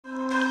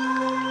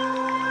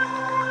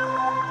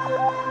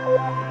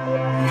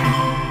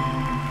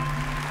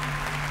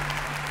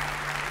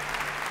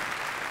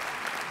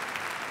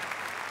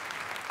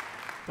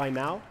By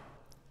now,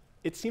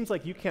 it seems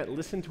like you can't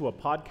listen to a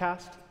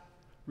podcast,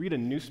 read a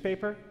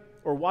newspaper,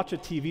 or watch a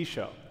TV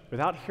show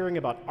without hearing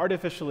about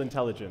artificial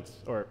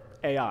intelligence, or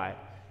AI,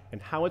 and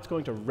how it's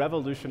going to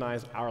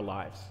revolutionize our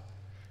lives.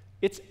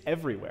 It's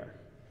everywhere.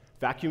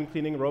 Vacuum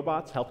cleaning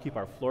robots help keep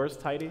our floors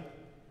tidy.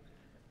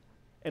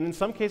 And in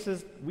some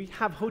cases, we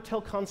have hotel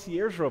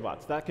concierge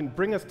robots that can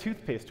bring us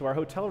toothpaste to our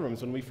hotel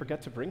rooms when we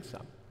forget to bring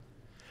some.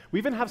 We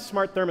even have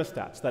smart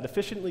thermostats that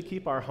efficiently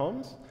keep our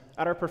homes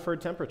at our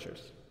preferred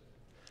temperatures.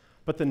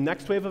 But the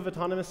next wave of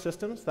autonomous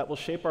systems that will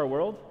shape our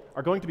world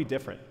are going to be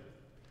different.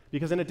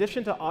 Because in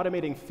addition to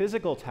automating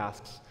physical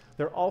tasks,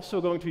 they're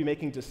also going to be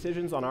making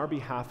decisions on our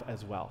behalf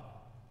as well.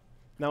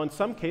 Now, in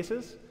some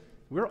cases,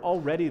 we're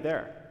already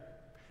there.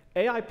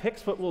 AI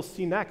picks what we'll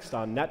see next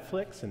on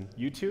Netflix and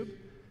YouTube,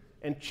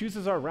 and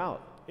chooses our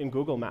route in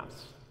Google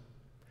Maps.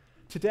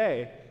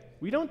 Today,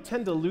 we don't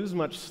tend to lose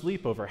much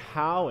sleep over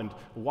how and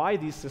why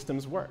these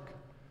systems work.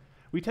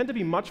 We tend to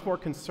be much more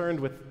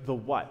concerned with the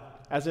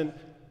what, as in,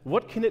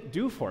 what can it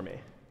do for me?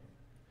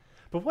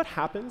 But what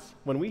happens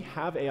when we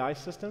have AI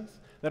systems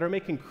that are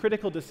making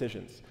critical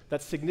decisions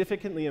that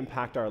significantly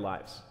impact our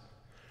lives?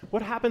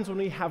 What happens when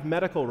we have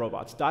medical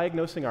robots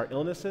diagnosing our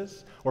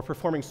illnesses or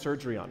performing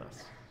surgery on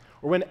us?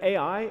 Or when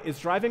AI is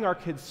driving our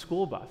kids'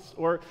 school bus?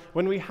 Or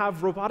when we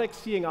have robotic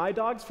seeing eye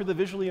dogs for the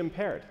visually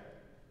impaired?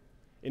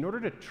 In order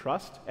to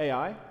trust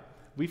AI,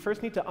 we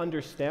first need to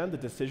understand the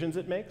decisions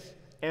it makes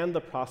and the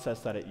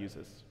process that it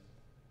uses.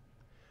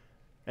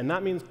 And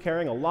that means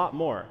caring a lot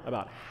more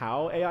about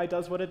how AI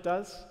does what it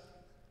does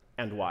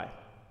and why.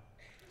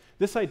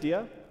 This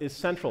idea is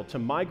central to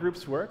my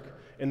group's work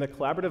in the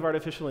Collaborative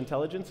Artificial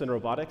Intelligence and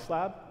Robotics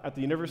Lab at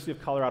the University of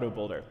Colorado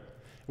Boulder,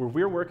 where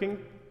we're working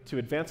to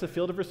advance a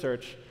field of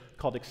research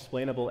called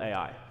explainable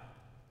AI.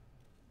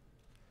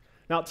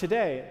 Now,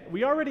 today,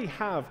 we already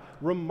have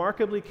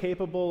remarkably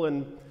capable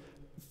and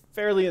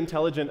fairly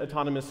intelligent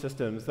autonomous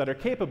systems that are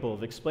capable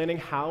of explaining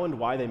how and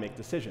why they make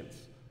decisions.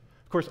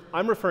 Of course,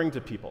 I'm referring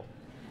to people.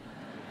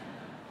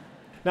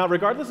 Now,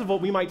 regardless of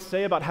what we might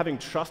say about having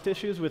trust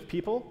issues with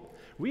people,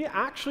 we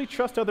actually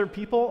trust other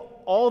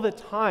people all the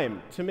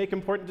time to make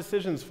important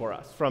decisions for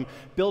us, from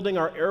building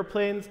our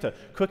airplanes to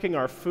cooking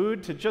our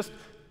food to just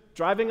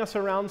driving us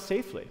around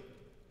safely.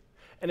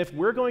 And if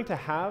we're going to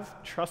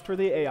have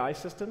trustworthy AI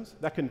systems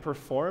that can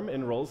perform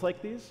in roles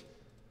like these,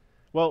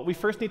 well, we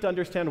first need to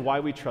understand why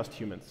we trust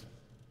humans.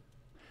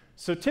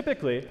 So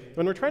typically,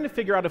 when we're trying to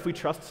figure out if we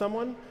trust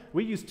someone,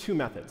 we use two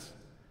methods: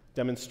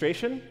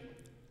 demonstration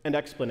and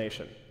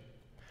explanation.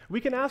 We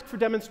can ask for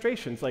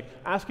demonstrations, like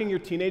asking your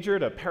teenager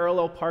to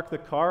parallel park the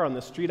car on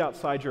the street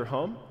outside your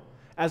home,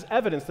 as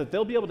evidence that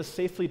they'll be able to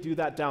safely do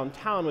that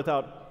downtown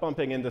without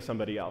bumping into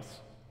somebody else.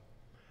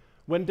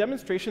 When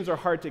demonstrations are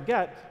hard to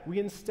get, we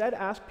instead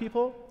ask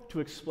people to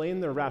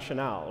explain their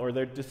rationale or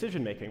their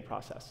decision-making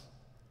process.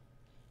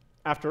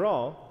 After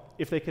all,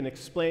 if they can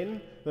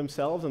explain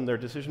themselves and their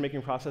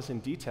decision-making process in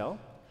detail,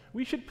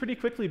 we should pretty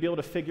quickly be able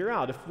to figure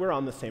out if we're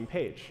on the same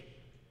page,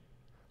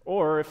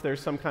 or if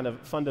there's some kind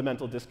of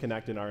fundamental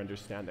disconnect in our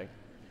understanding.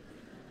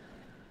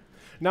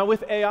 Now,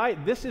 with AI,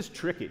 this is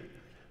tricky,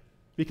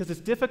 because it's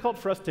difficult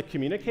for us to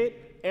communicate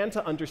and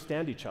to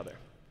understand each other.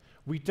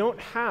 We don't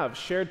have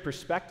shared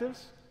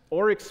perspectives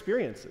or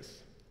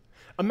experiences.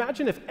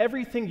 Imagine if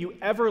everything you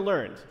ever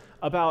learned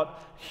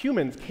about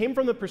humans came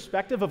from the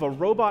perspective of a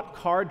robot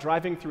car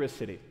driving through a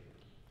city.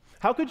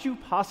 How could you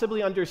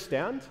possibly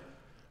understand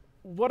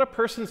what a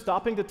person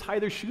stopping to tie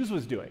their shoes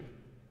was doing,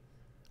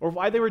 or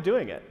why they were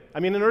doing it? I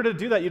mean, in order to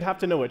do that, you'd have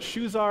to know what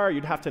shoes are,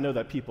 you'd have to know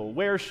that people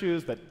wear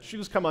shoes, that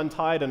shoes come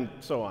untied, and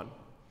so on.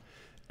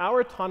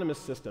 Our autonomous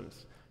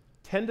systems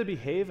tend to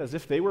behave as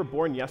if they were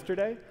born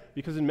yesterday,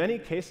 because in many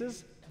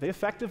cases, they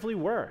effectively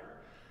were.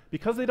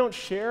 Because they don't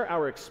share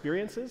our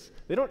experiences,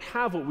 they don't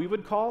have what we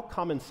would call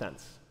common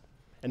sense.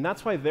 And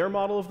that's why their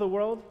model of the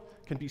world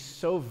can be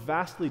so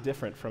vastly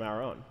different from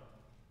our own.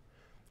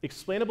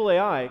 Explainable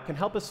AI can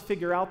help us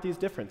figure out these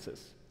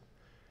differences,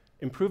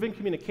 improving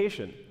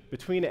communication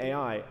between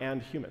AI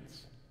and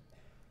humans.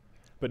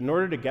 But in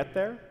order to get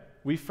there,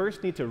 we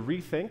first need to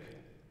rethink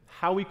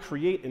how we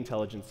create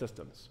intelligent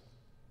systems.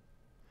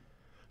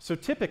 So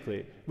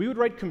typically, we would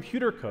write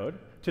computer code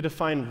to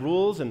define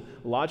rules and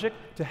logic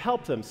to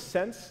help them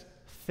sense,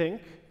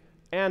 think,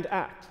 and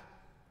act.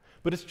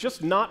 But it's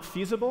just not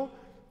feasible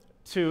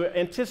to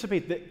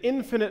anticipate the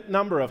infinite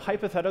number of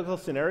hypothetical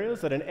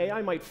scenarios that an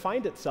AI might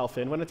find itself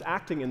in when it's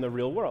acting in the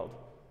real world.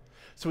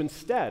 So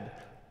instead,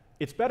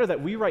 it's better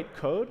that we write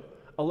code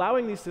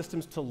allowing these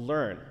systems to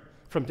learn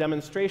from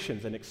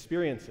demonstrations and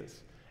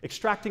experiences,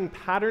 extracting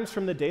patterns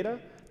from the data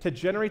to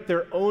generate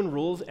their own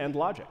rules and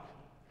logic.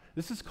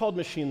 This is called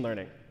machine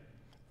learning.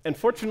 And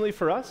fortunately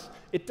for us,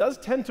 it does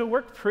tend to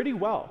work pretty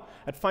well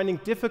at finding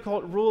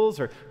difficult rules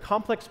or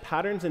complex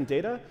patterns in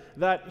data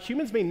that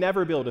humans may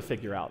never be able to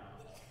figure out.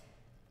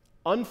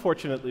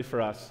 Unfortunately for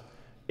us,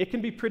 it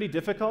can be pretty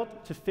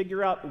difficult to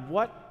figure out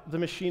what the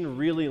machine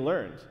really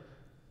learned,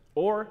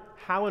 or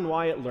how and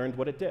why it learned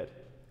what it did.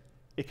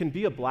 It can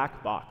be a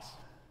black box.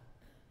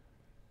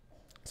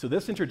 So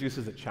this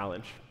introduces a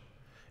challenge.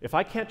 If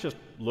I can't just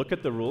look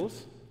at the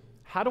rules,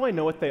 how do I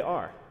know what they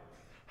are?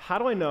 How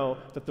do I know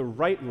that the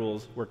right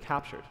rules were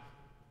captured?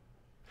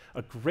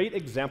 A great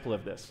example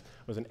of this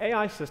was an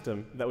AI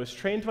system that was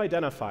trained to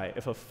identify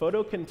if a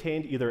photo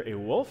contained either a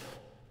wolf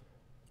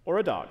or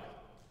a dog.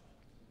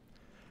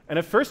 And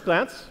at first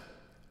glance,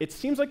 it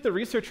seems like the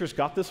researchers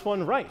got this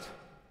one right.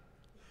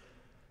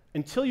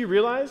 Until you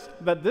realize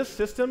that this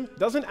system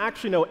doesn't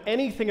actually know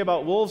anything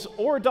about wolves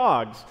or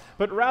dogs,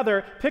 but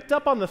rather picked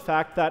up on the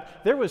fact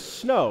that there was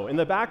snow in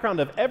the background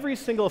of every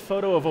single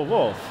photo of a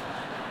wolf.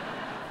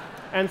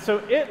 And so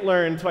it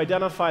learned to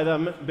identify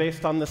them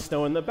based on the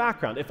snow in the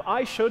background. If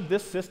I showed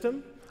this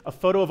system a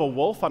photo of a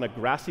wolf on a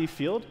grassy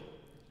field,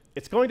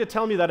 it's going to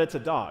tell me that it's a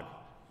dog,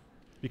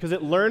 because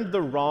it learned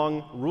the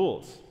wrong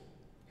rules.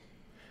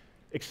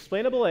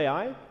 Explainable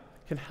AI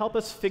can help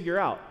us figure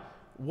out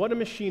what a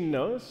machine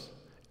knows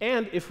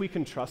and if we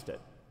can trust it.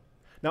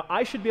 Now,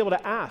 I should be able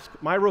to ask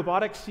my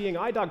robotic seeing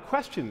eye dog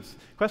questions.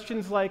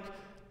 Questions like,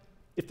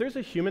 if there's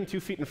a human 2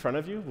 feet in front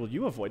of you, will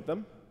you avoid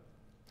them?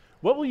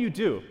 What will you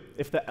do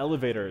if the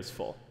elevator is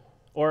full?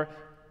 Or,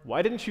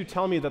 why didn't you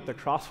tell me that the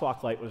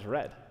crosswalk light was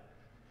red?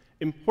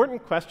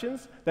 Important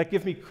questions that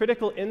give me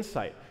critical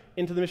insight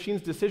into the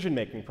machine's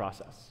decision-making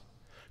process.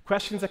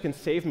 Questions that can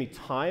save me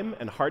time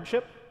and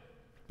hardship,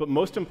 but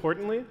most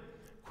importantly,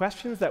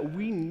 questions that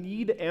we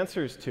need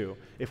answers to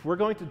if we're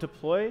going to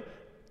deploy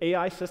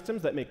AI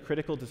systems that make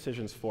critical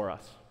decisions for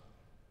us.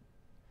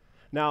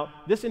 Now,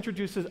 this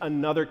introduces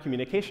another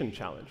communication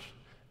challenge.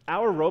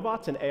 Our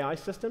robots and AI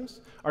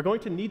systems are going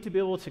to need to be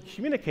able to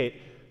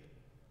communicate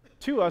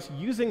to us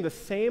using the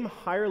same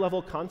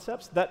higher-level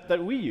concepts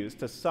that we use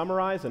to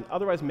summarize and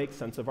otherwise make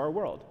sense of our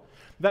world.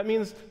 That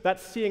means that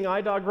seeing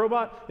eye dog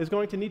robot is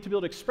going to need to be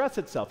able to express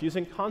itself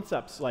using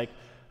concepts like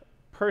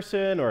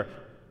person or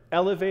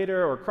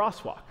elevator or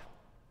crosswalk.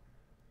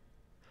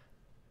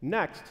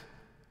 Next,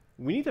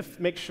 we need to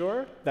make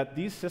sure that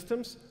these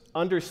systems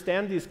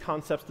understand these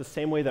concepts the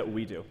same way that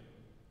we do.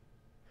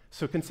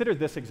 So consider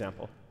this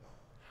example.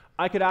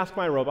 I could ask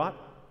my robot,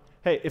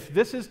 hey, if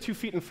this is 2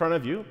 feet in front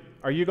of you,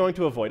 are you going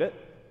to avoid it?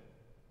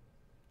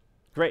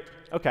 Great,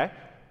 OK.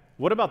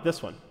 What about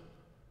this one?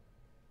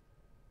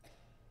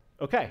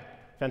 OK,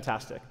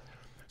 fantastic.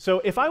 So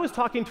if I was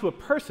talking to a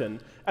person,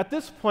 at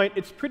this point,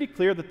 it's pretty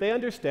clear that they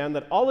understand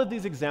that all of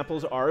these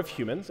examples are of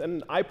humans,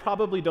 and I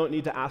probably don't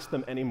need to ask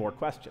them any more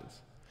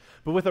questions.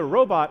 But with a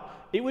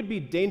robot, it would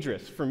be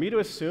dangerous for me to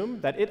assume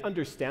that it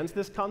understands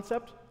this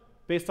concept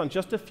based on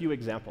just a few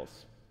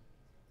examples.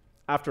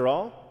 After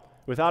all,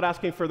 without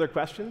asking further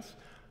questions,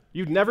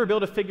 you'd never be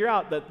able to figure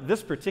out that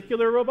this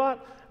particular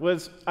robot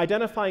was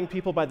identifying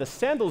people by the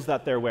sandals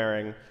that they're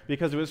wearing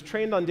because it was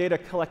trained on data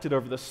collected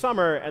over the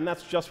summer, and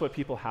that's just what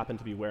people happen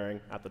to be wearing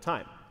at the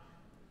time.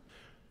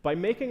 By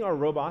making our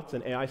robots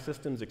and AI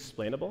systems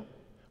explainable,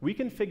 we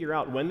can figure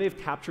out when they've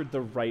captured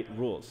the right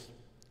rules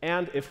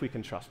and if we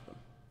can trust them.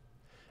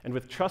 And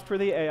with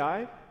trustworthy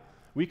AI,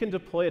 we can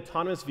deploy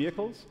autonomous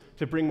vehicles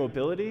to bring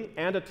mobility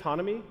and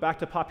autonomy back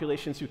to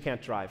populations who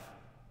can't drive.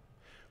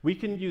 We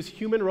can use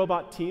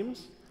human-robot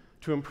teams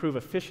to improve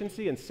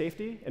efficiency and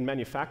safety in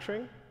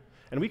manufacturing,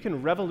 and we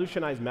can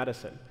revolutionize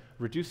medicine,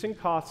 reducing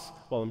costs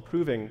while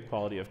improving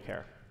quality of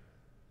care.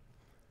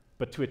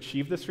 But to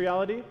achieve this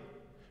reality,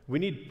 we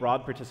need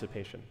broad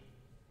participation.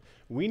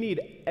 We need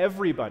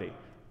everybody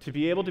to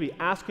be able to be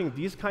asking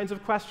these kinds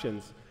of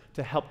questions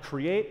to help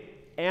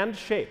create and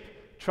shape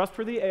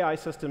trustworthy AI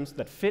systems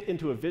that fit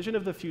into a vision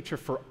of the future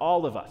for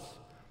all of us,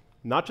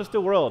 not just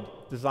a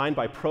world designed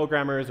by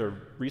programmers or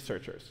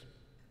researchers.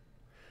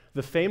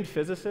 The famed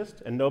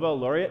physicist and Nobel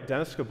laureate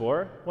Denis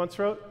Gabor once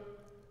wrote,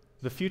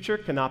 "The future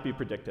cannot be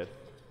predicted,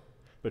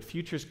 but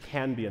futures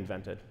can be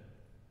invented."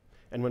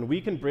 And when we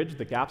can bridge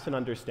the gaps in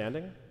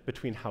understanding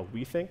between how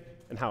we think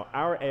and how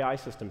our AI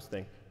systems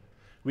think,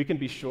 we can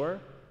be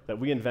sure that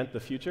we invent the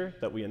future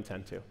that we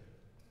intend to.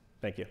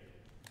 Thank you.